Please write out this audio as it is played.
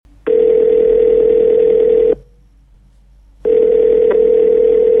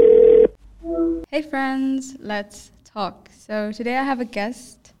Hey friends, let's talk. So today I have a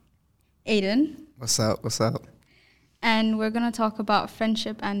guest, Aidan. What's up? And we're going to talk about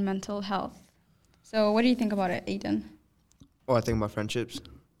friendship and mental health. So what do you think about it, Aidan? Oh, I think about friendships.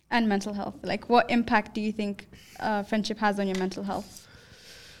 And mental health. Like, what impact do you think friendship has on your mental health?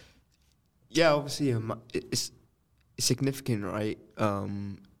 Yeah, obviously, it's significant, right?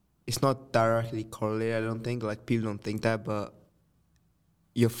 It's not directly correlated, I don't think. Like, people don't think that, but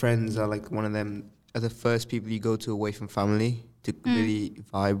your friends are like one of them, are the first people you go to away from family to really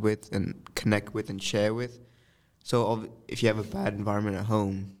vibe with and connect with and share with. So if you have a bad environment at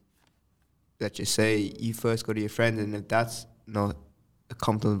home, let's just say you first go to your friends, and if that's not a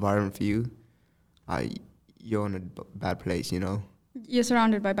comfortable environment for you, you're in a bad place, you know? You're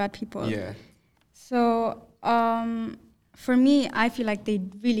surrounded by bad people. Yeah. So for me, I feel like they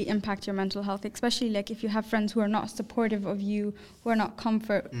really impact your mental health, especially like if you have friends who are not supportive of you, who are not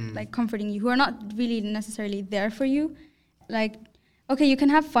comforting you, who are not really necessarily there for you. Like, okay, you can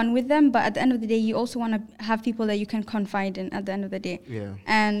have fun with them, but at the end of the day, you also want to have people that you can confide in at the end of the day. Yeah.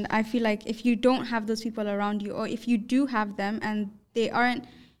 And I feel like if you don't have those people around you, or if you do have them and they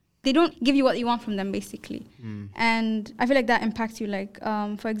don't give you what you want from them, basically. And I feel like that impacts you. Like,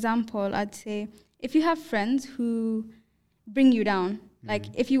 for example, I'd say if you have friends who bring you down, like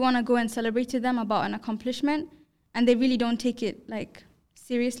if you want to go and celebrate to them about an accomplishment and they really don't take it like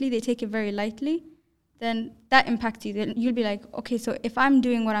seriously, they take it very lightly, then that impacts you. Then you'll be like, okay, so if I'm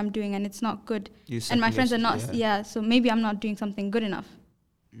doing what I'm doing and it's not good, and my friends are not, so maybe I'm not doing something good enough.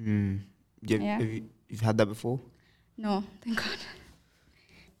 Have you've had that before? No, thank God.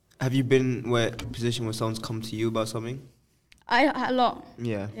 Have you been in a position where someone's come to you about something? A lot.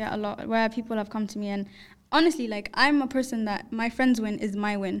 Yeah. Yeah, a lot. Where people have come to me, and honestly, like, I'm a person that my friend's win is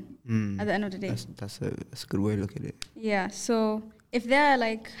my win at the end of the day. That's a good way to look at it. Yeah, so if they're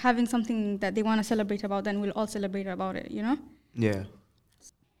like having something that they want to celebrate about, then we'll all celebrate about it, you know? Yeah.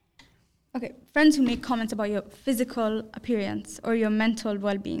 Okay, friends who make comments about your physical appearance or your mental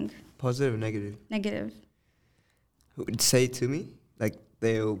well-being. Positive or negative? Negative. Who would say it to me? Like,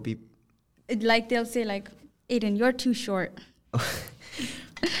 they'll be... They'll say, like, Aidan, you're too short.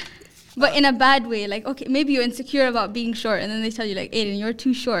 But in a bad way. Like, okay, maybe you're insecure about being short, and then they tell you, like, Aidan, you're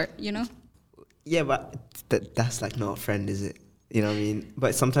too short, you know? Yeah, but that's, like, not a friend, is it? You know what I mean?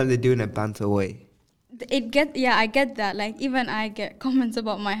 But sometimes they do it in a banter way. I get that. Like, even I get comments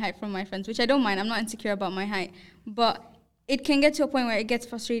about my height from my friends, which I don't mind. I'm not insecure about my height. But it can get to a point where it gets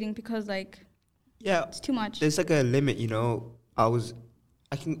frustrating because, like, it's too much. There's, like, a limit, you know?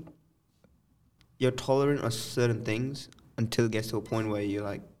 You're tolerant of certain things until it gets to a point where you're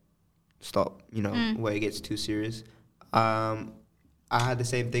like, stop, you know, where it gets too serious. I had the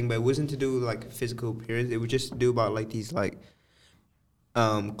same thing, but it wasn't to do with, like, physical appearance. It was just to do about, like, these, like,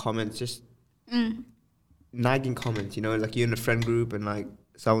 comments, just nagging comments, you know, like you're in a friend group and, like,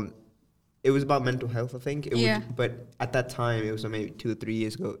 it was about mental health, I think. But at that time, it was maybe 2 or 3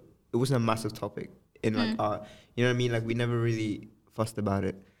 years ago, it wasn't a massive topic in, like, you know what I mean? Like, we never really fussed about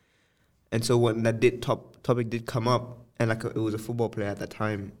it. And so when that topic did come up, and, like, it was a football player at that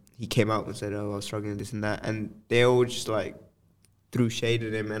time, he came out and said, oh, I was struggling, this and that. And they all just, like, threw shade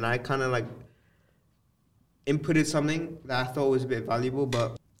at him. And I kind of, like, inputted something that I thought was a bit valuable,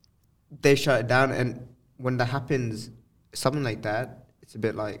 but they shut it down. And when that happens, something like that, it's a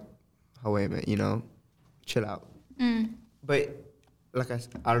bit like, oh, wait a minute, you know, chill out. But, like,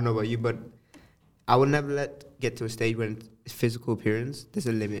 I don't know about you, but I would never get to a stage when it's physical appearance. There's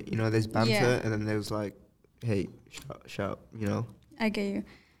a limit, you know, there's banter, and then there's, like, hey, shut up, you know? I get you.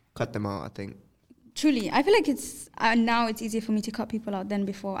 Cut them out, I think. Truly, I feel like it's now it's easier for me to cut people out than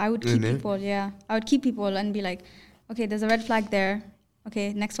before. I would keep people, I would keep people and be like, okay, there's a red flag there.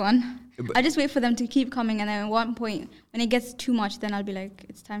 Okay, next one. I just wait for them to keep coming, and then at one point, when it gets too much, then I'll be like,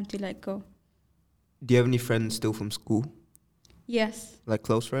 it's time to let go. Do you have any friends still from school? Yes. Like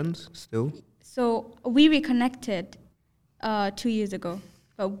close friends still? So we reconnected 2 years ago.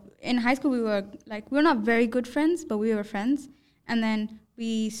 But in high school, we were not very good friends, but we were friends. And then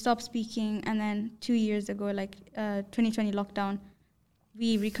we stopped speaking, and then 2 years ago, 2020 lockdown,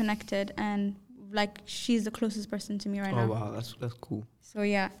 we reconnected, and, like, she's the closest person to me right now. Oh, wow, that's cool. So,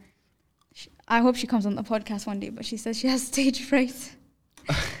 yeah. I hope she comes on the podcast one day, but she says she has stage fright.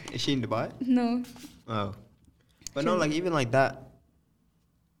 Is she in Dubai? No. Oh. But no, like, even like that,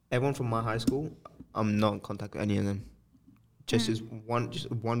 everyone from my high school, I'm not in contact with any of them. Just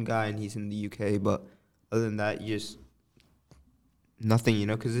one guy, and he's in the UK, but other than that, you just nothing, you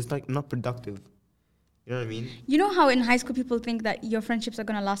know, because it's, like, not productive. You know what I mean? You know how in high school people think that your friendships are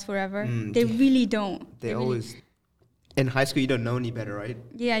going to last forever? They really don't. They always... In high school, you don't know any better, right?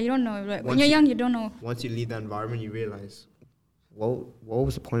 Yeah, you don't know. Like, when you're young, you don't know. Once you leave that environment, you realize, what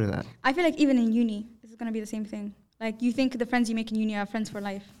was the point of that? I feel like even in uni, this is going to be the same thing. Like, you think the friends you make in uni are friends for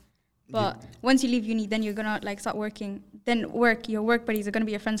life. But once you leave uni, then you're going to, like, start working. Then your work buddies are going to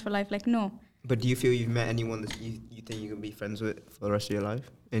be your friends for life. Like, no. But do you feel you've met anyone that you think you can be friends with for the rest of your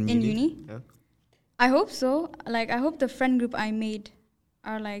life? In uni? Yeah. I hope so. Like, I hope the friend group I made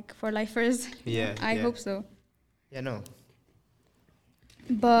are, like, for lifers. Yeah. I hope so. Yeah, no.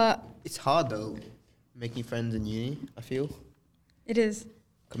 But it's hard, though, making friends in uni, I feel. It is.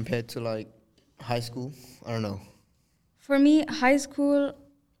 Compared to, like, high school. I don't know. For me, high school...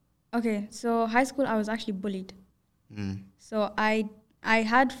 Okay, so high school, I was actually bullied. So I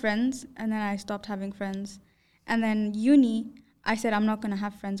had friends, and then I stopped having friends. And then uni, I said I'm not going to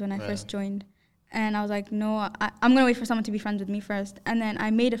have friends when I first joined. And I was like, no, I'm going to wait for someone to be friends with me first. And then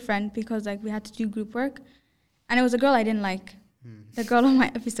I made a friend because, like, we had to do group work. And it was a girl I didn't like. The girl on my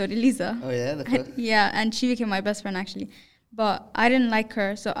episode, Elisa. Oh, yeah? Yeah, and she became my best friend, actually. But I didn't like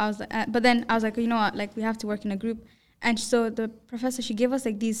her, so I was like... but then I was like, you know what, like, we have to work in a group. And so the professor, she gave us,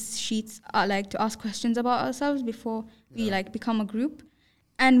 like, these sheets, like, to ask questions about ourselves before we, like, become a group.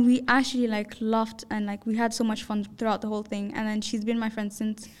 And we actually, like, laughed and, like, we had so much fun throughout the whole thing. And then she's been my friend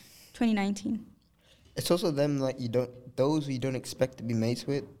since 2019. It's also them, like, those who you don't expect to be mates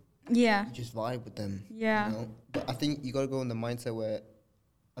with. Yeah. You just vibe with them. Yeah. You know? But I think you got to go in the mindset where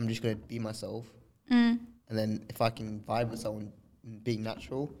I'm just going to be myself. And then if I can vibe with someone being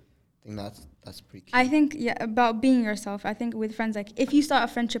natural, I think that's pretty key. I think, about being yourself. I think with friends, like, if you start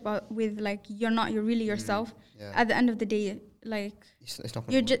a friendship with, like, you're really yourself, at the end of the day, like, it's not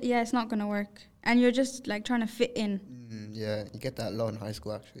gonna work. It's not going to work. And you're just, like, trying to fit in. Yeah, you get that a lot in high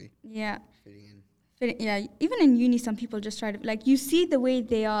school, actually. Yeah. Fitting in. Yeah, even in uni, some people just try to, like, you see the way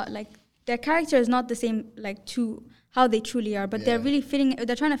they are, like, their character is not the same, like, to how they truly are, but they're really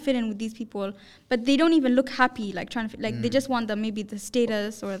they're trying to fit in with these people, but they don't even look happy, like, trying to fit, like, they just want maybe the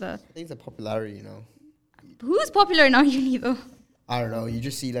status or the... I think it's the popularity, you know. Who's popular in our uni, though? I don't know, you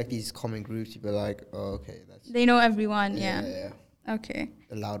just see, like, these common groups, you'd be like, oh, okay, that's... They know everyone, Yeah. Okay.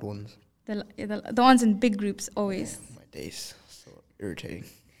 The loud ones. The ones in big groups, always. Oh, my days, so irritating.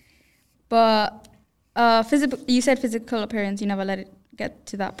 But... you said physical appearance, you never let it get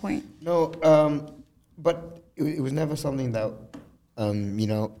to that point. No, but it was never something that, you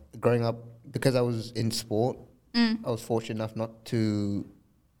know, growing up, because I was in sport, I was fortunate enough not to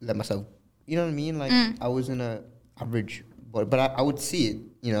let myself, you know what I mean? Like, I was in a average, but I would see it,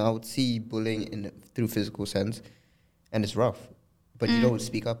 you know, I would see bullying through physical sense, and it's rough. But you don't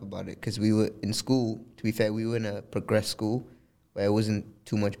speak up about it, because we were in school, to be fair, we were in a progressed school, where it wasn't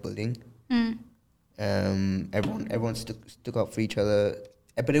too much bullying. Everyone stuck up for each other,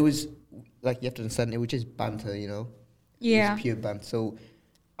 but it was like, you have to understand, it was just banter, you know. It was pure banter. So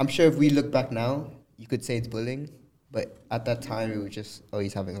I'm sure if we look back now, you could say it's bullying, but at that time it was just, oh,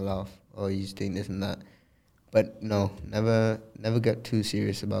 he's having a laugh, oh, he's doing this and that. But no, never get too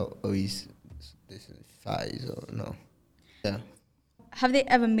serious about, oh, he's this size or no. Yeah. Have they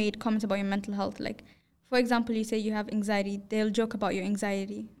ever made comments about your mental health? Like, for example, you say you have anxiety, they'll joke about your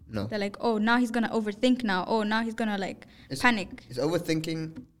anxiety. No. They're like, oh, now he's going to overthink now. Oh, now he's going to, like, panic. Is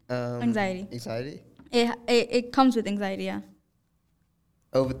overthinking... anxiety. Anxiety? It comes with anxiety, yeah.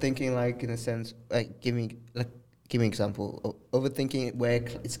 Overthinking, like, in a sense, like, give me an example. Overthinking where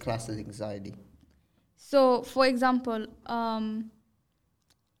it's classed as anxiety. So, for example,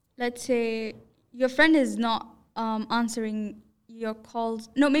 let's say your friend is not answering your calls.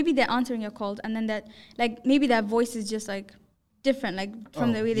 No, maybe they're answering your calls, and then that, like, maybe that voice is just, like, different, like,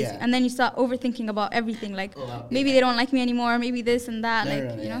 from the way they... And then you start overthinking about everything, like, maybe they don't like me anymore, maybe this and that,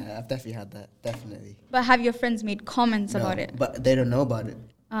 no, you know? I've definitely had that, definitely. But have your friends made comments about it? But they don't know about it.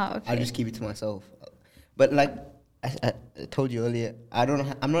 Ah, okay. I just keep it to myself. But, like, I told you earlier, I don't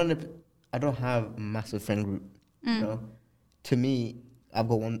have a massive friend group, you know? To me, I've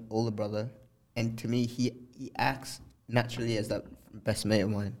got one older brother, and to me, he acts naturally as that best mate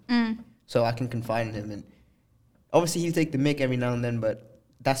of mine. So I can confide in him, and obviously he'll take the mick every now and then, but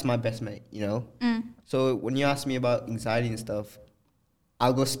that's my best mate, you know? So when you ask me about anxiety and stuff,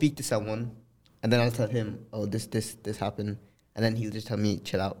 I'll go speak to someone, and then I'll tell him, oh, this happened, and then he'll just tell me,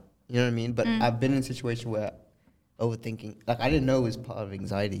 chill out. You know what I mean? But I've been in a situation where overthinking, like, I didn't know it was part of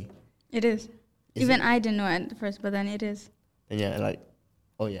anxiety. It is. Even I didn't know at first, but then it is. And yeah, like,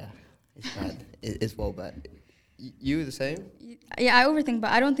 oh yeah, it's bad. It's well bad. You the same? Yeah, I overthink,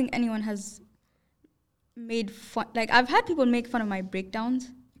 but I don't think anyone has made fun. Like, I've had people make fun of my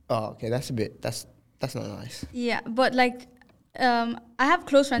breakdowns. Oh, okay, that's not nice. Yeah, but, like, I have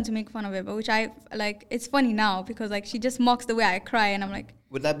close friends who make fun of it, but which I like. It's funny now because like she just mocks the way I cry, and I'm like.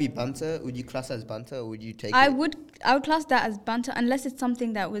 Would that be banter? Would you class as banter, or would you take? I would class that as banter unless it's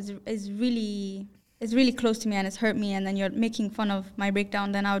something that is really close to me and it's hurt me, and then you're making fun of my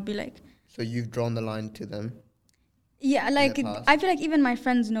breakdown. Then I would be like. So you've drawn the line to them. Yeah, like I feel like even my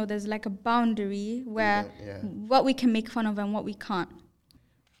friends know there's like a boundary where what we can make fun of and what we can't.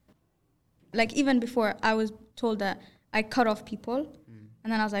 Like even before, I was told that I cut off people,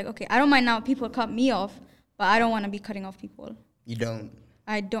 and then I was like, okay, I don't mind now people cut me off, but I don't want to be cutting off people. You don't.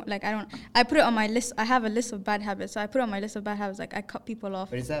 I put it on my list. I have a list of bad habits. So I put it on my list of bad habits. Like I cut people off.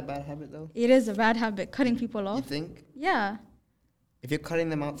 But is that a bad habit though? It is a bad habit, cutting people off. You think? Yeah. If you're cutting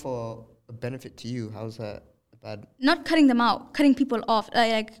them out for a benefit to you, how's that bad? Not cutting them out, cutting people off.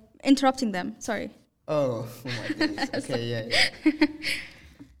 Like interrupting them. Sorry. Oh my goodness. Okay, yeah.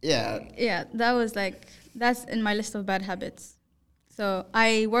 Yeah. Yeah, that's in my list of bad habits. So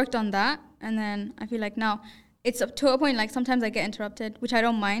I worked on that, and then I feel like now it's up to a point, like sometimes I get interrupted, which I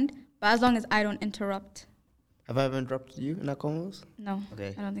don't mind, but as long as I don't interrupt. Have I ever interrupted you in that convos? No.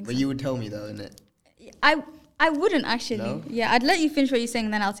 Okay. I don't think so. But you would tell me though, innit? I wouldn't actually. No? Yeah, I'd let you finish what you're saying,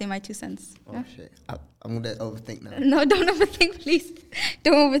 and then I'll say my 2 cents. Oh Yeah? shit. I'm gonna overthink now. No, don't overthink, please.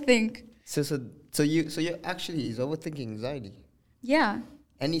 Don't overthink. So you actually is overthinking anxiety. Yeah.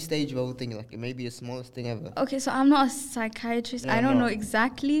 Any stage of overthinking, like it may be the smallest thing ever. Okay, so I'm not a psychiatrist. Yeah, I don't know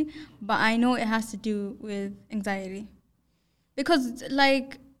exactly, but I know it has to do with anxiety. Because,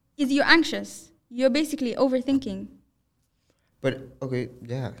 like, if you're anxious, you're basically overthinking. But, okay,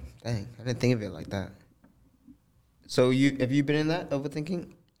 yeah, dang, I didn't think of it like that. So have you been in that,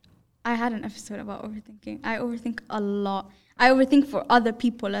 overthinking? I had an episode about overthinking. I overthink a lot. I overthink for other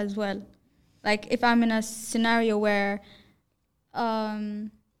people as well. Like, if I'm in a scenario where...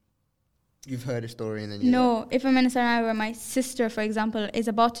 You've heard a story and then if I'm in a scenario where my sister, for example, is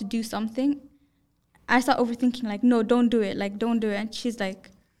about to do something, I start overthinking, like, no, don't do it, like, don't do it. And she's like,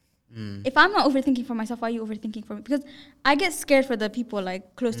 if I'm not overthinking for myself, why are you overthinking for me? Because I get scared for the people,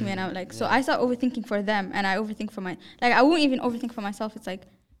 like, close to me, and I'm like, so I start overthinking for them, and I overthink for like, I won't even overthink for myself. It's like,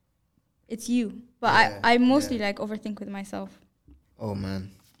 it's you. But I mostly, like, overthink with myself. Oh,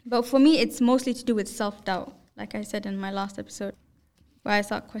 man. But for me, it's mostly to do with self-doubt, like I said in my last episode, where I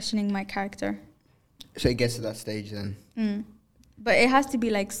start questioning my character. So it gets to that stage then? But it has to be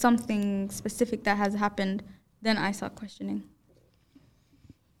like something specific that has happened, then I start questioning.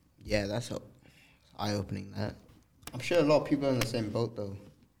 Yeah, that's eye-opening, that. I'm sure a lot of people are in the same boat, though.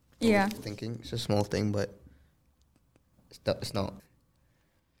 Yeah. Thinking it's a small thing, but it's not.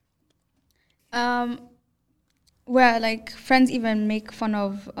 Where, like, friends even make fun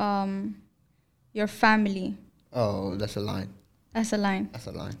of your family. Oh, that's a line. That's a line. That's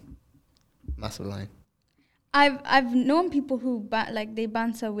a line. Massive line. I've known people who they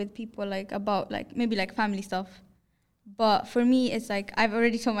banter with people like about like maybe like family stuff, but for me it's like I've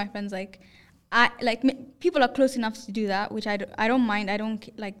already told my friends like people are close enough to do that, which I don't mind. I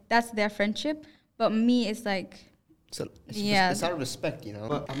don't like that's their friendship, but me it's like it's out of respect, you know.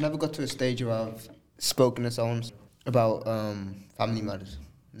 But I've never got to a stage where I've spoken to someone about family matters.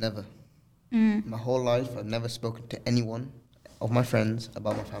 Never. My whole life I've never spoken to anyone of my friends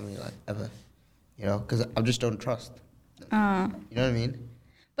about my family life ever. You know, because I just don't trust. You know what I mean?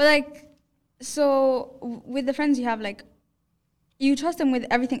 But like, so with the friends you have, like, you trust them with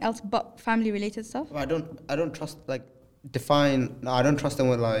everything else but family-related stuff? Well, I don't trust, like, I don't trust them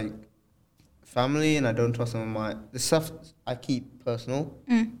with, like, family, and I don't trust them with the stuff I keep personal.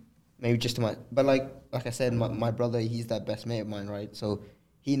 Maybe just to but like I said, my brother, he's that best mate of mine, right? So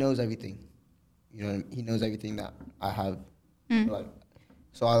he knows everything. You know, he knows everything that I have. Like,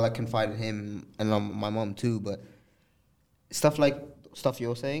 so I like confide in him and my mom too. But stuff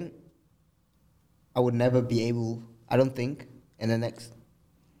you're saying, I would never be able. I don't think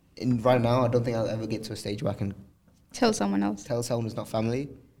right now I don't think I'll ever get to a stage where I can tell someone else. Tell someone who's not family.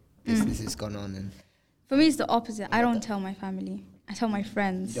 This is going on. And for me, it's the opposite. I don't tell my family. I tell my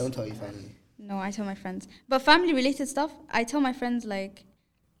friends. You don't tell your family. No, I tell my friends. But family-related stuff, I tell my friends like.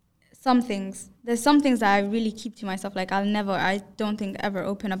 Some things. There's some things that I really keep to myself. Like I don't think ever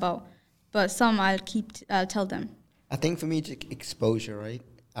open about. But some I'll tell them. I think for me it's exposure, right?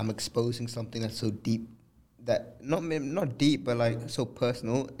 I'm exposing something that's so deep, that not deep, but like so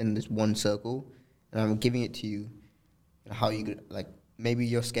personal in this one circle, and I'm giving it to you. How you like? Maybe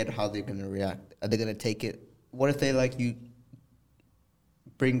you're scared of how they're gonna react. Are they gonna take it? What if they like you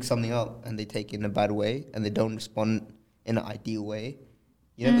bring something up and they take it in a bad way and they don't respond in an ideal way?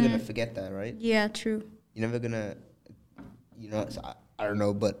 You're never going to forget that, right? Yeah, true. You're never going to, you know, I don't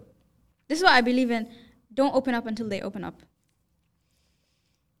know, but... This is what I believe in. Don't open up until they open up.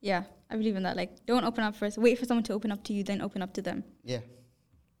 Yeah, I believe in that. Like, don't open up first. Wait for someone to open up to you, then open up to them. Yeah.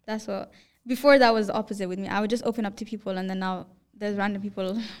 That's what. Before that was the opposite with me. I would just open up to people, and then now there's random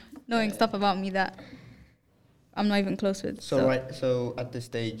people knowing stuff about me that I'm not even close with. So at this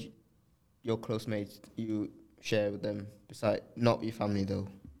stage, your close mates, you share with them, besides not your family though.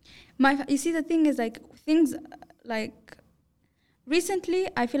 You see, the thing is, like, things like recently,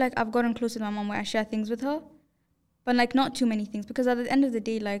 I feel like I've gotten close with my mom where I share things with her, but like not too many things, because at the end of the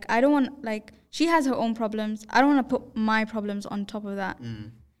day, like, I don't want, like, she has her own problems. I don't want to put my problems on top of that.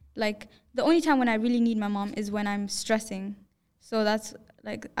 Like, the only time when I really need my mom is when I'm stressing. So that's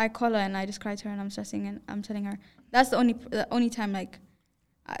like, I call her and I just cry to her and I'm stressing and I'm telling her. That's the only time, like,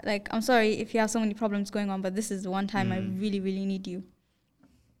 I'm sorry if you have so many problems going on, but this is the one time I really, really need you.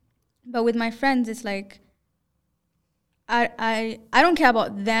 But with my friends, it's like, I don't care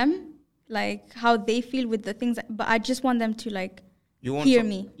about them, like, how they feel with the things, but I just want them to, like, hear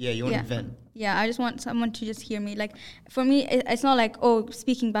me. Yeah, you want to vent. Yeah, I just want someone to just hear me. Like, for me, it's not like, oh,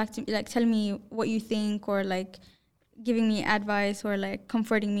 speaking back to me, like, telling me what you think, or, like, giving me advice, or, like,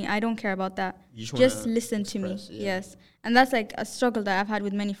 comforting me. I don't care about that. Just listen to me. Yeah. Yes. And that's, like, a struggle that I've had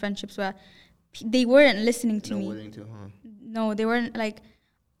with many friendships where they weren't listening to me. Willing to, huh? No, they weren't, like,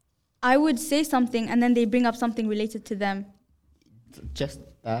 I would say something and then they bring up something related to them. Just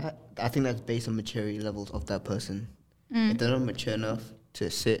that, I think that's based on maturity levels of that person. If they're not mature enough to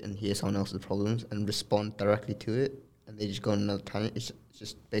sit and hear someone else's problems and respond directly to it, and they just go on another tangent, it's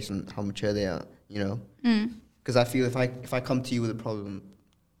just based on how mature they are, you know? Because I feel if I come to you with a problem,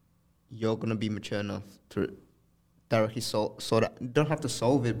 you're going to be mature enough to directly sort out. You don't have to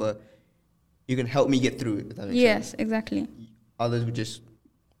solve it, but you can help me get through it, if that makes sense. Yes, exactly. Others would just,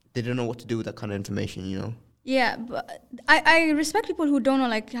 they don't know what to do with that kind of information, you know? Yeah, but I respect people who don't know,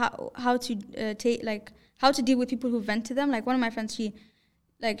 like, how to take, like, how to deal with people who vent to them. Like, one of my friends, she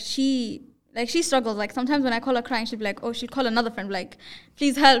struggles. Like, sometimes when I call her crying, she'd be like, oh, she'd call another friend, like,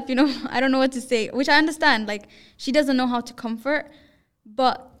 please help, you know, I don't know what to say, which I understand. Like, she doesn't know how to comfort.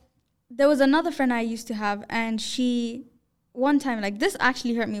 But there was another friend I used to have, and she, one time, like, this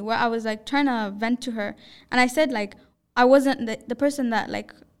actually hurt me, where I was, like, trying to vent to her, and I said, like, I wasn't the person that,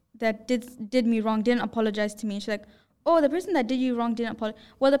 like, that did me wrong didn't apologize to me. And she's like, oh, the person that did you wrong didn't apologize.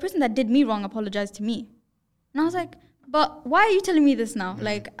 Well, the person that did me wrong apologized to me. And I was like, but why are you telling me this now?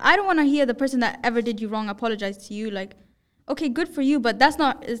 Like, I don't want to hear the person that ever did you wrong apologize to you. Like, okay, good for you, but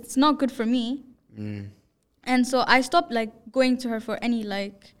it's not good for me. And so I stopped, like, going to her for any,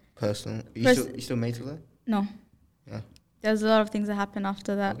 like, personal. You still mates with her? No. Yeah. There's a lot of things that happened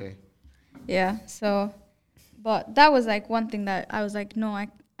after that. Okay. Yeah. So, but that was, like, one thing that I was like, no,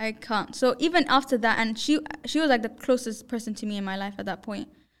 I can't. So even after that, and she was, like, the closest person to me in my life at that point.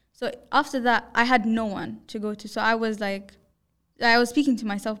 So after that, I had no one to go to. So I was, like, I was speaking to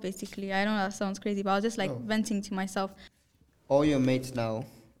myself, basically. I know that sounds crazy, but I was just, like, venting to myself. All your mates now,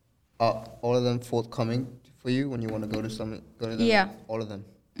 are all of them forthcoming for you when you want to go to something? Go to them? Yeah. All of them?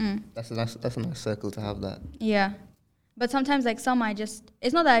 That's a nice circle to have that. Yeah. But sometimes, like, some it's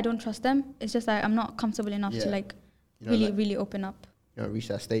not that I don't trust them. It's just that I'm not comfortable enough to, like, really open up. You know, reach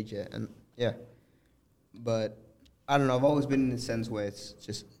that stage yet. And, yeah. But, I don't know, I've always been in a sense where it's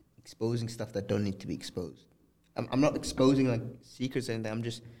just exposing stuff that don't need to be exposed. I'm not exposing, like, secrets or anything. I'm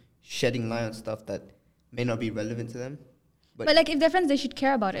just shedding light on stuff that may not be relevant to them. But like, if they're friends, they should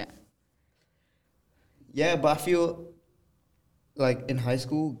care about it. Yeah, but I feel like in high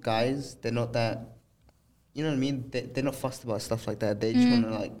school, guys, they're not that, you know what I mean? They're not fussed about stuff like that. They just want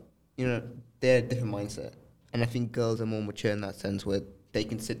to, like, you know, they're a different mindset. And I think girls are more mature in that sense, where they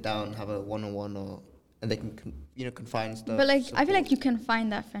can sit down and have a one-on-one, and they can, confide in stuff. But, like, I feel like you can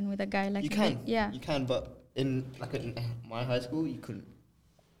find that friend with a guy. Like, you can. Yeah. You can, but in my high school, you couldn't.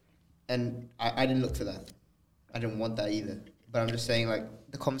 And I didn't look for that. I didn't want that either. But I'm just saying, like,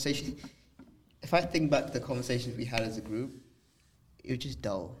 the conversation, if I think back to the conversations we had as a group, it was just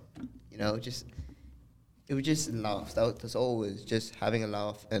dull. You know, it was just laughs. That's always just having a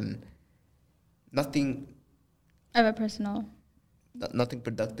laugh and nothing ever personal. Nothing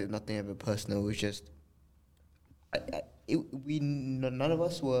productive, nothing ever personal. It was just, none of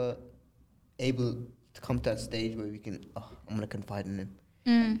us were able to come to that stage where we can, I'm going to confide in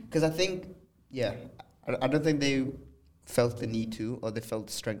him. Because I think, I don't think they felt the need to, or they felt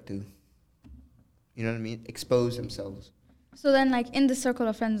the strength to, you know what I mean, expose themselves. So then, like, in the circle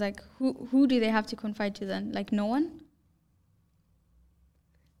of friends, like, who do they have to confide to then? Like, no one?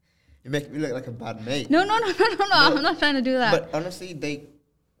 You make me look like a bad mate. No, I'm not trying to do that. But honestly,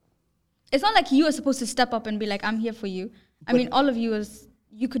 it's not like you are supposed to step up and be like, I'm here for you. I mean, all of you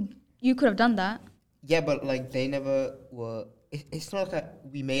you could have done that. Yeah, but, like, they never were it's not like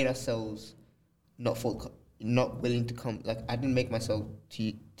we made ourselves not willing to come. Like, I didn't make myself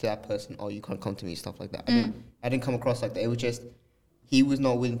to that person, oh, you can't come to me, stuff like that. I didn't come across like that. It was just, he was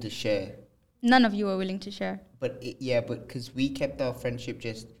not willing to share. None of you were willing to share. But because we kept our friendship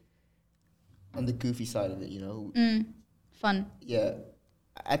just on the goofy side of it, you know. Fun. Yeah.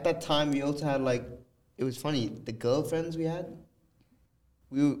 At that time, we also had, like, it was funny, the girlfriends we had,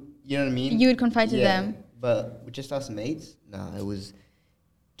 you know what I mean? You would confide to them. But with just us mates, nah, it was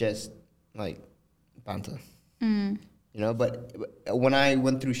just, like, banter. You know, but when I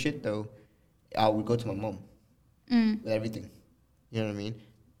went through shit, though, I would go to my mom with everything. You know what I mean?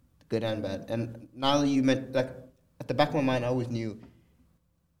 Good and bad. And now that you meant, like, at the back of my mind, I always knew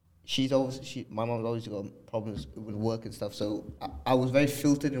my mom's always got problems with work and stuff. So I was very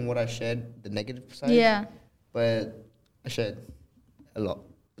filtered in what I shared, the negative side. Yeah. But I shared a lot.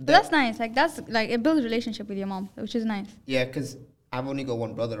 But that's nice. Like, that's, like, it builds a relationship with your mom, which is nice. Yeah, because I've only got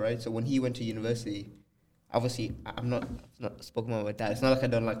one brother, right? So when he went to university, obviously, I'm not spoken about my dad. It's not like I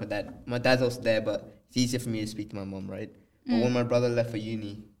don't like my dad. My dad's also there, but it's easier for me to speak to my mom, right? But when my brother left for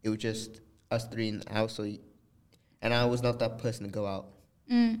uni, it was just us three in the house. So, and I was not that person to go out.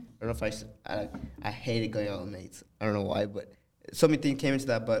 I don't know if I hated going out with mates. I don't know why, but so many things came into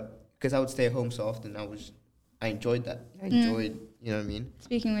that. But because I would stay at home so often, I enjoyed that. I enjoyed, you know what I mean?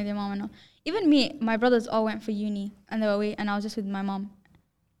 Speaking with your mom and all. Even me, my brothers all went for uni and they were away, and I was just with my mom.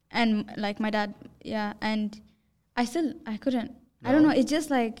 And, like, my dad, yeah. And I couldn't. No. I don't know. It's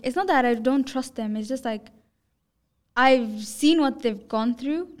just, like, it's not that I don't trust them. It's just, like, I've seen what they've gone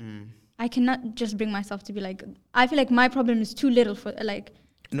through. I cannot just bring myself to be like, I feel like my problem is too little for, like,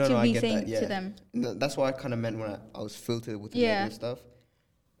 to be saying to them. No, that's what I kind of meant when I was filtered with the negative stuff.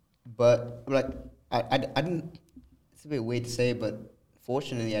 But, like, I didn't, it's a bit weird to say, but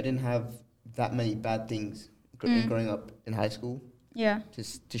fortunately I didn't have that many bad things growing up in high school. Yeah.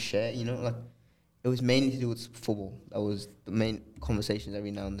 To share, you know, like, it was mainly to do with football. That was the main conversations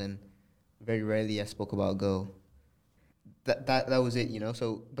every now and then. Very rarely I spoke about a girl. That was it, you know.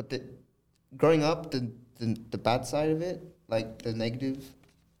 So, but growing up, the bad side of it, like the negative,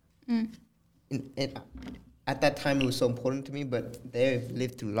 at that time it was so important to me. But they've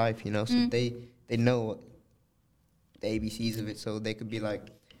lived through life, you know, so they know the ABCs of it, so they could be like,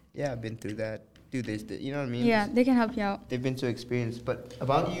 yeah, I've been through that. Do this, you know what I mean? Yeah, they can help you out. They've been so experienced. But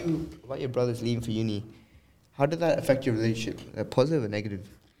about your brothers leaving for uni, how did that affect your relationship? Positive or negative?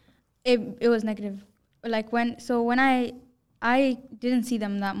 It was negative. Like, when I didn't see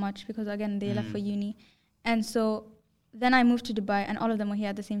them that much because, again, they left for uni. And so then I moved to Dubai, and all of them were here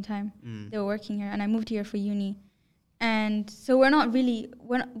at the same time. They were working here, and I moved here for uni. And so we're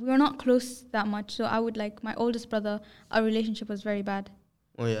not close that much. So I would, like, my oldest brother, our relationship was very bad.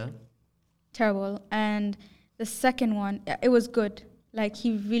 Oh, yeah? Terrible. And the second one, it was good. Like,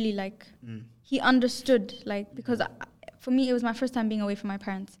 he really, like, he understood, like, because for me, it was my first time being away from my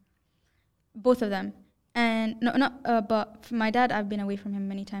parents. Both of them. And but for my dad, I've been away from him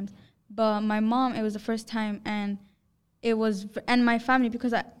many times. But my mom, it was the first time, and my family,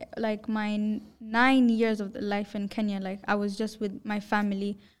 because my 9 years of life in Kenya, like, I was just with my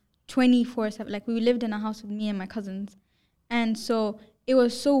family 24/7. Like, we lived in a house with me and my cousins. And so it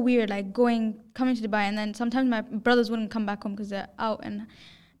was so weird, like, coming to Dubai, and then sometimes my brothers wouldn't come back home because they're out,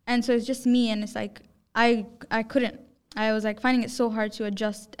 and so it's just me, and it's like I couldn't. I was, like, finding it so hard to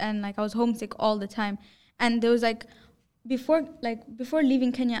adjust, and, like, I was homesick all the time. And there was, like, before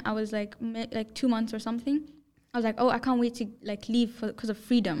leaving Kenya, I was like 2 months or something. I was like, oh, I can't wait to, like, leave because of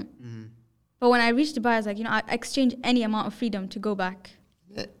freedom. But when I reached Dubai, I was like, you know, I exchange any amount of freedom to go back.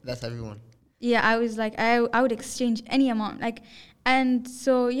 That's everyone. Yeah, I was like, I would exchange any amount, like. And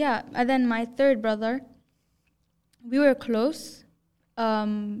so, yeah, and then my third brother, we were close,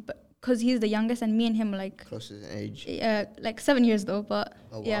 because he's the youngest, and me and him were, like, closest in age. Like 7 years though, but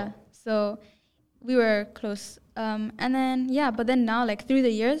yeah, so we were close. And then, yeah, but then now, like, through the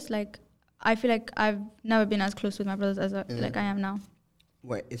years, like, I feel like I've never been as close with my brothers as like I am now.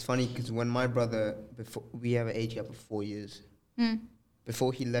 Wait, it's funny because when my brother, before we have an age gap of 4 years,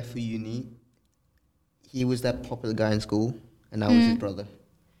 before he left for uni, he was that popular guy in school. And I was his brother,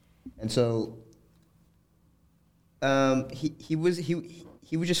 and so he was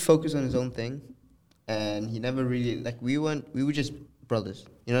just focused on his own thing, and he never really, like, we were just brothers.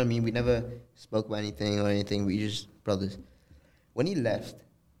 You know what I mean? We never spoke about anything or anything. We just brothers. When he left,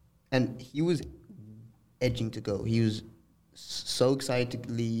 and he was edging to go. He was so excited to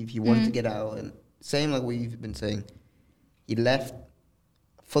leave. He wanted to get out, and same like what you've been saying. He left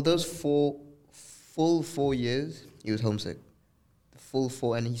for those full 4 years. He was homesick. Full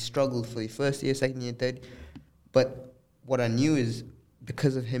 4, and he struggled for the first year, second year, third. But what I knew is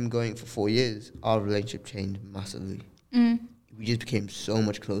because of him going for 4 years, our relationship changed massively. We just became so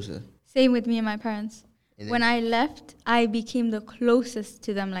much closer. Same with me and my parents. When I left, I became the closest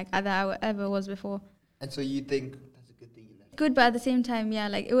to them that I ever was before. And so you think that's a good thing you left? Good, but at the same time, yeah,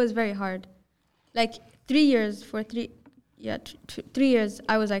 like it was very hard. Like 3 years, 3 years,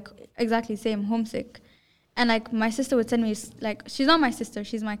 I was like exactly same, homesick. And like my sister would send me, like, she's not my sister,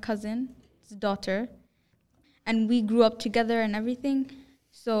 she's my cousin's daughter. And we grew up together and everything.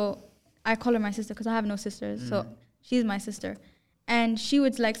 So I call her my sister because I have no sisters. So she's my sister. And she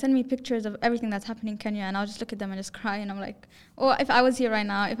would like send me pictures of everything that's happening in Kenya, and I'll just look at them and just cry. And I'm like, oh, if I was here right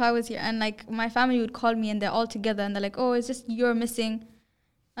now, if I was here. And like my family would call me and they're all together and they're like, oh, it's just you're missing.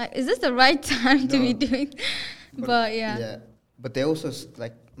 Like, is this the right time to be doing? But yeah. Yeah. But they also,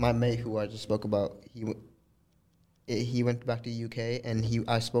 like my mate who I just spoke about, he went back to the UK, and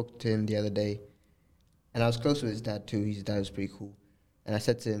I spoke to him the other day. And I was close with his dad too. His dad was pretty cool. And I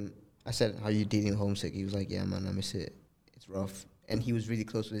said to him, how are you dealing with homesick? He was like, yeah, man, I miss it. It's rough. And he was really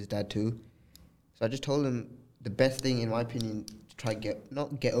close with his dad too. So I just told him the best thing, in my opinion, to try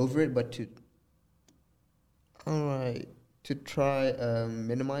not get over it, but to try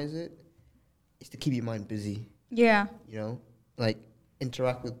minimize it, is to keep your mind busy. Yeah. You know, like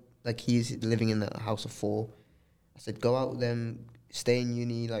interact with, like he's living in a house of 4. I said, go out with them, stay in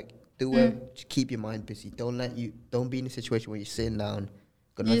uni, like do it. Just keep your mind busy. Don't be in a situation where you're sitting down,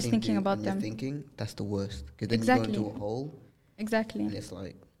 got you're nothing just thinking to do, about and them. you're thinking, that's the worst. Because then Exactly. you go into a hole. Exactly. And it's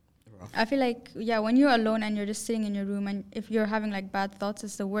like rough. I feel like, yeah, when you're alone and you're just sitting in your room, and if you're having like bad thoughts,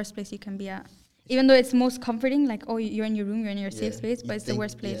 it's the worst place you can be at. Even though it's most comforting, like, oh, you're in your room, you're in your safe space, but it's the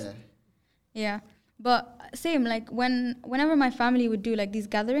worst place. Yeah. But same, like whenever my family would do like these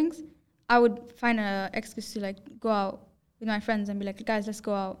gatherings, I would find an excuse to like go out with my friends and be like, guys, let's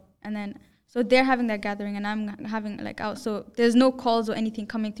go out. And then, so they're having that gathering and I'm having like out. So there's no calls or anything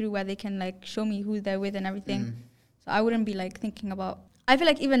coming through where they can like show me who they're with and everything. So I wouldn't be like thinking about, I feel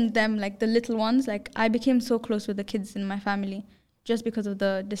like even them, like the little ones, like I became so close with the kids in my family just because of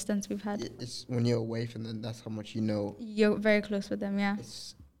the distance we've had. It's when you're away from them, that's how much you know. You're very close with them, yeah.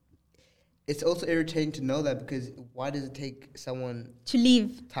 It's also irritating to know that, because why does it take someone to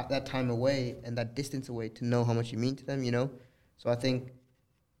leave that time away and that distance away to know how much you mean to them, you know? So I think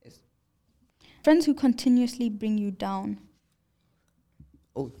it's... Friends who continuously bring you down.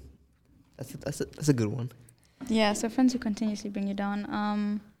 Oh, that's a good one. Yeah, so friends who continuously bring you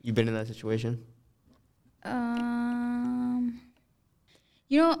down. You've been in that situation?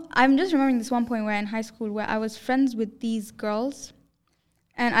 You know, I'm just remembering this one point where in high school where I was friends with these girls,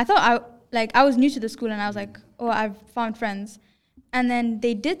 and I thought I was new to the school, and I was like, oh, I've found friends. And then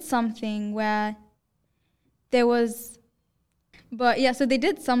they did something where there was, but yeah, so they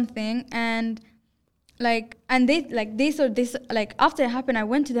did something, and after it happened, I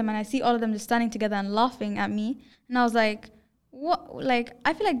went to them and I see all of them just standing together and laughing at me, and I was like, what? Like,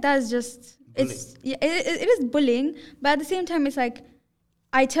 I feel like that is just it is bullying, but at the same time, it's like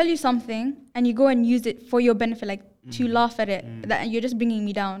I tell you something and you go and use it for your benefit, like to laugh at it, that you're just bringing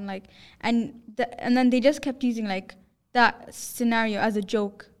me down, like, and then they just kept using like that scenario as a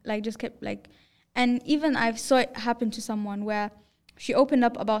joke, like just kept like, and even I saw it happen to someone where she opened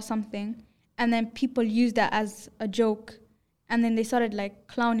up about something, and then people used that as a joke, and then they started like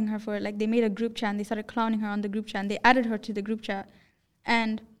clowning her for it. Like they made a group chat and they started clowning her on the group chat, and they added her to the group chat,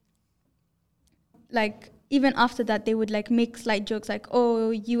 and like even after that they would like make slight jokes like, oh,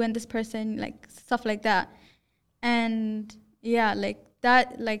 you and this person, like stuff like that. And yeah, like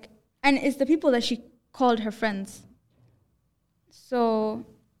that, like, and it's the people that she called her friends. So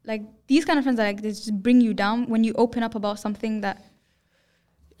like these kind of friends are like, they just bring you down when you open up about something that.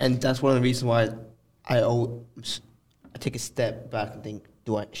 And that's one of the reasons why I take a step back and think,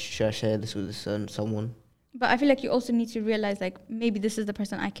 should I share this with someone? But I feel like you also need to realize like maybe this is the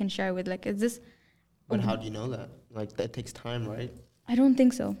person I can share with. Like, is this? But how do you know that? Like that takes time, right? I don't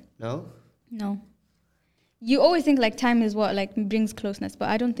think so. No? No. You always think like time is what like brings closeness, but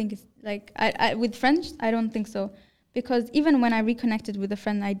I don't think it's like I with friends, I don't think so. Because even when I reconnected with a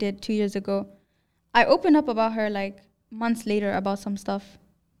friend I did 2 years ago, I opened up about her like months later about some stuff,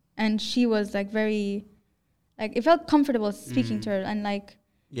 and she was like very, like it felt comfortable speaking to her, and like.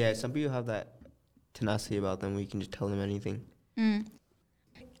 Yeah, some people have that tenacity about them where you can just tell them anything.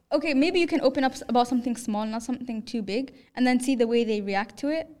 Okay, maybe you can open up about something small, not something too big, and then see the way they react to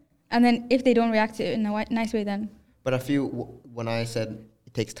it. And then if they don't react to it in a nice way, then. But I feel when I said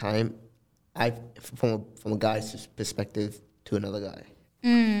it takes time, from a guy's perspective to another guy.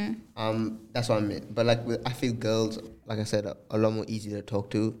 That's what I meant. But like I feel girls, like I said, are a lot more easy to talk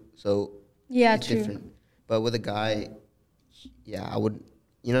to. So yeah, it's true. different. But with a guy, yeah, I would.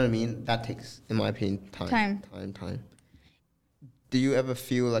 You know what I mean? That takes, in my opinion, time. Do you ever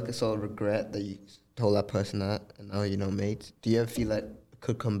feel like a sort of regret that you told that person that, and now you're not mates? Do you ever feel like it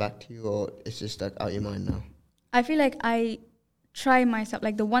could come back to you, or it's just like out of your mind now? I feel like I try myself.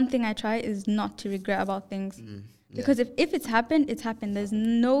 Like the one thing I try is not to regret about things. Because if it's happened, it's happened. There's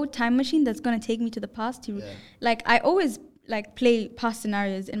no time machine that's going to take me to the past. Like, I always like play past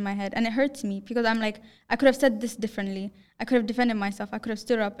scenarios in my head, and it hurts me because I'm like, I could have said this differently. I could have defended myself. I could have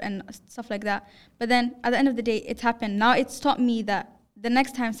stood up and stuff like that. But then at the end of the day, it's happened. Now it's taught me that the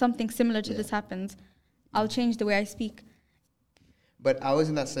next time something similar to this happens, I'll change the way I speak. But I was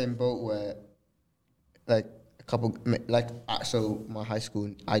in that same boat where, like, so my high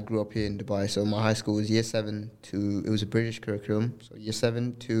school, I grew up here in Dubai, so my high school was year 7 to, it was a British curriculum, so year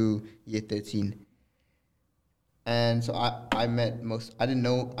 7 to year 13. And so I met I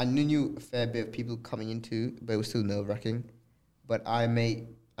knew a fair bit of people coming into, but it was still nerve-wracking. But I made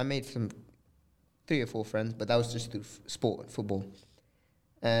some 3 or 4 friends, but that was just through sport, football.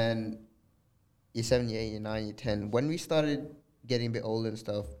 And year 7, year 8, year 9, year 10, when we started getting a bit older and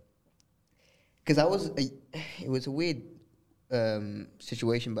stuff, because it was a weird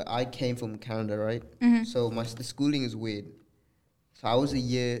situation, but I came from Canada, right? So the schooling is weird. So I was a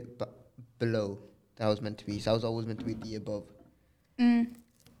year below that I was meant to be. So I was always meant to be the year above. And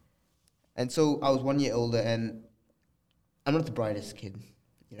so I was 1 year older, and I'm not the brightest kid,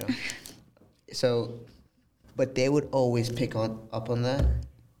 you know. So, but they would always pick up on that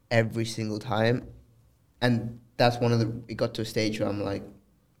every single time, and that's it got to a stage where I'm like,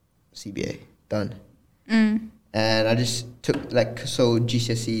 CBA. Done. And I just took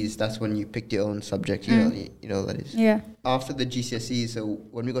GCSEs, that's when you picked your own subject, you know that is. Yeah. After the GCSEs, so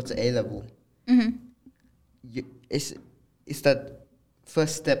when we got to A level, it's that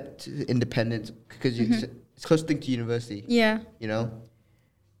first step to independence, because it's close thing to university. Yeah. You know?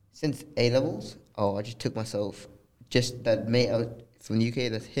 Since A levels, I just took myself, just that mate out from the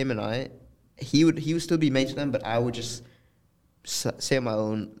UK, that's him and I, he would still be mates with them, but I would just say on my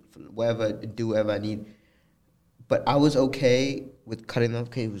own, do whatever I need. But I was okay with cutting them off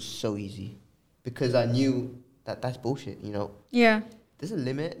because it was so easy. Because I knew that's bullshit, you know? Yeah. There's a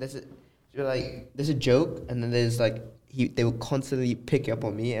limit. There's a joke, and then there's like, they would constantly pick up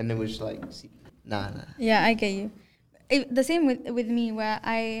on me, and it was like, nah. Yeah, I get you. The same with me, where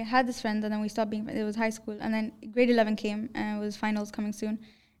I had this friend, and then we stopped being friends. It was high school, and then grade 11 came, and it was finals coming soon.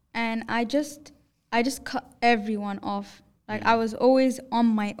 And I just cut everyone off. Like, I was always on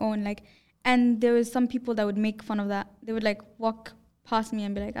my own, like, and there was some people that would make fun of that. They would, like, walk past me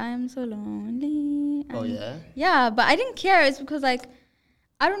and be like, I am so lonely. And yeah, but I didn't care. It's because, like,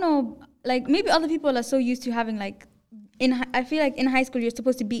 I don't know, like, maybe other people are so used to having, like, I feel like in high school, you're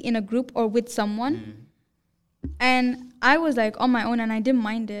supposed to be in a group or with someone. And I was, like, on my own, and I didn't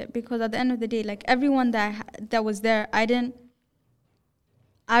mind it, because at the end of the day, like, everyone that was there,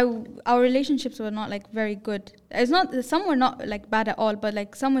 our relationships were not, like, very good. Some were not, like, bad at all, but,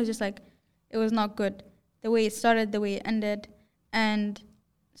 like, some was just, like, it was not good. The way it started, the way it ended. And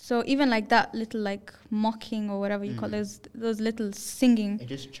so even, like, that little, like, mocking or whatever you call those little singing. It's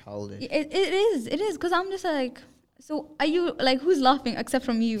just childish. It is, because I'm just, like, so are you, like, who's laughing except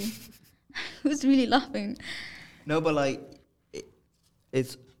from you? Who's really laughing? No, but, like, when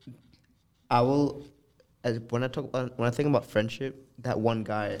I think about friendship, that one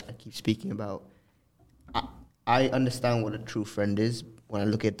guy I keep speaking about, I understand what a true friend is when I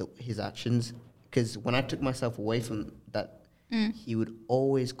look at his actions. Because when I took myself away from that, he would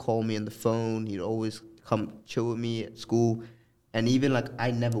always call me on the phone. He'd always come chill with me at school. And even, like,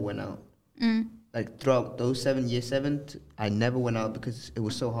 I never went out. Like, throughout those year 7, I never went out because it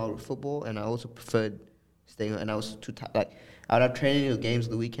was so hard with football. And I also preferred staying, and I was too tired. Like, I would have training or games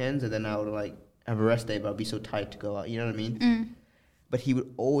on the weekends, and then I would, like, have a rest day, but I'd be so tired to go out. You know what I mean? But he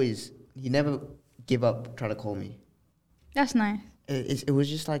never give up trying to call me. That's nice. It was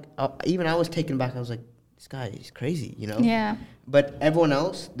just like, even I was taken back. I was like, this guy is crazy, you know? Yeah. But everyone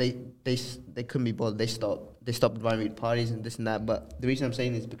else, they couldn't be bothered. They stopped inviting me to parties and this and that. But the reason I'm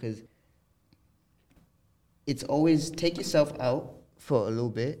saying this is because it's always take yourself out for a little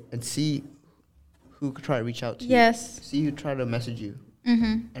bit and see who could try to reach out to you. Yes. See who try to message you.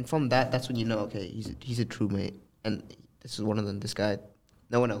 And from that's when you know, okay, he's a true mate. And this is one of them, this guy.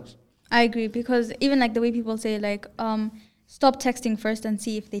 No one else. I agree, because even, like, the way people say, like, stop texting first and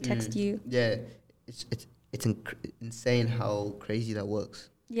see if they text you. Yeah, it's insane how crazy that works.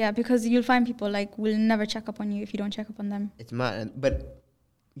 Yeah, because you'll find people, like, will never check up on you if you don't check up on them. It's mad, but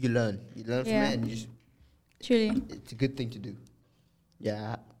you learn from it, and you just... Truly. It's a good thing to do.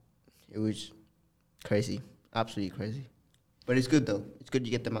 Yeah, it was crazy, absolutely crazy. But it's good though. It's good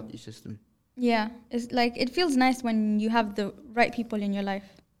you get them out of your system. Yeah, it's like it feels nice when you have the right people in your life.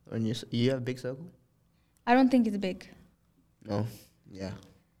 And you have a big circle? I don't think it's big. No. Yeah.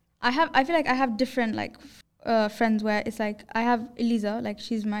 I feel like I have different like friends where it's like I have Eliza, like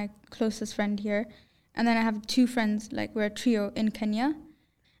she's my closest friend here, and then I have 2 friends, like we're a trio in Kenya,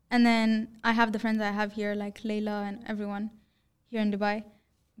 and then I have the friends I have here, like Layla and everyone here in Dubai.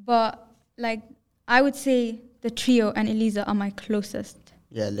 But like I would say the trio and Eliza are my closest.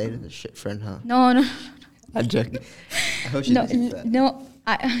 Yeah, Layla's a shit friend, huh? No. I'm joking. I hope she doesn't see that. No,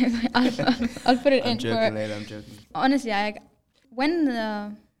 I'll put it in. I'm joking, Layla, I'm joking. Honestly, when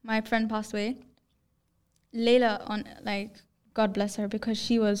my friend passed away, Layla, God bless her, because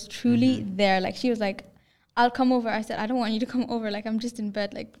she was truly there. Like, she was like, I'll come over. I said, I don't want you to come over. Like, I'm just in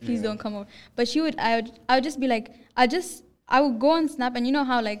bed. Like, please don't come over. But I would just be like, I would go on Snap, and you know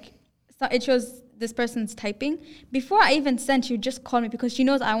how, like, it shows this person's typing. Before I even sent, she would just call me because she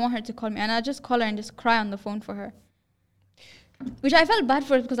knows I want her to call me. And I'll just call her and just cry on the phone for her. Which I felt bad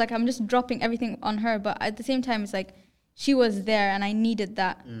for because, like, I'm just dropping everything on her. But at the same time, it's like, she was there and I needed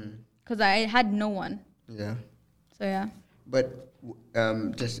that because I had no one. Yeah. So, yeah. But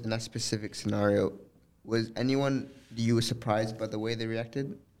just in that specific scenario, was anyone you were surprised by the way they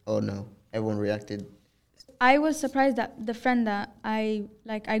reacted? Or no? Everyone reacted? I was surprised that the friend that I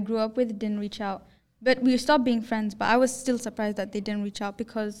grew up with didn't reach out. But we stopped being friends, but I was still surprised that they didn't reach out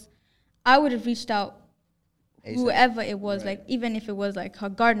because I would have reached out whoever it was, like even if it was like her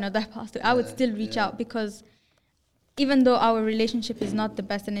gardener that passed away, I would still reach out because even though our relationship is not the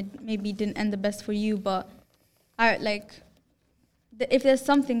best and it maybe didn't end the best for you, but I if there's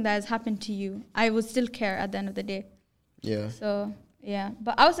something that has happened to you, I would still care at the end of the day. Yeah. So, yeah.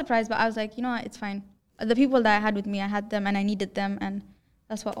 But I was surprised, but I was like, you know what, it's fine. The people that I had with me, I had them and I needed them, and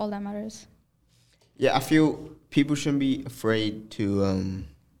that's what all that matters. Yeah, I feel people shouldn't be afraid to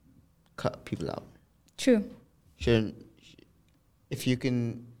cut people out. True. If you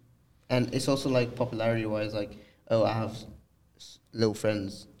can, and it's also like popularity-wise, like, oh, I have little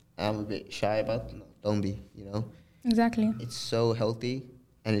friends, I'm a bit shy about them. No, don't be, you know? Exactly. It's so healthy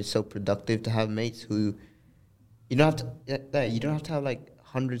and it's so productive to have mates who, you don't have to have like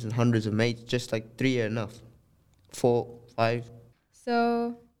hundreds and hundreds of mates, just like 3 are enough. 4, 5.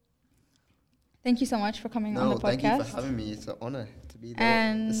 So, thank you so much for coming on the podcast. No, thank you for having me. It's an honor to be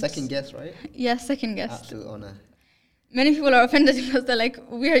the second guest, right? Yes, second guest. Absolute honor. Many people are offended because they're like,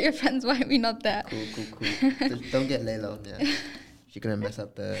 we are your friends, why are we not there? Cool. Don't get Layla on, yeah. She's going to mess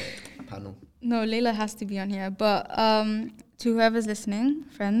up the panel. No, Layla has to be on here. But to whoever's listening,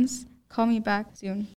 friends, call me back soon.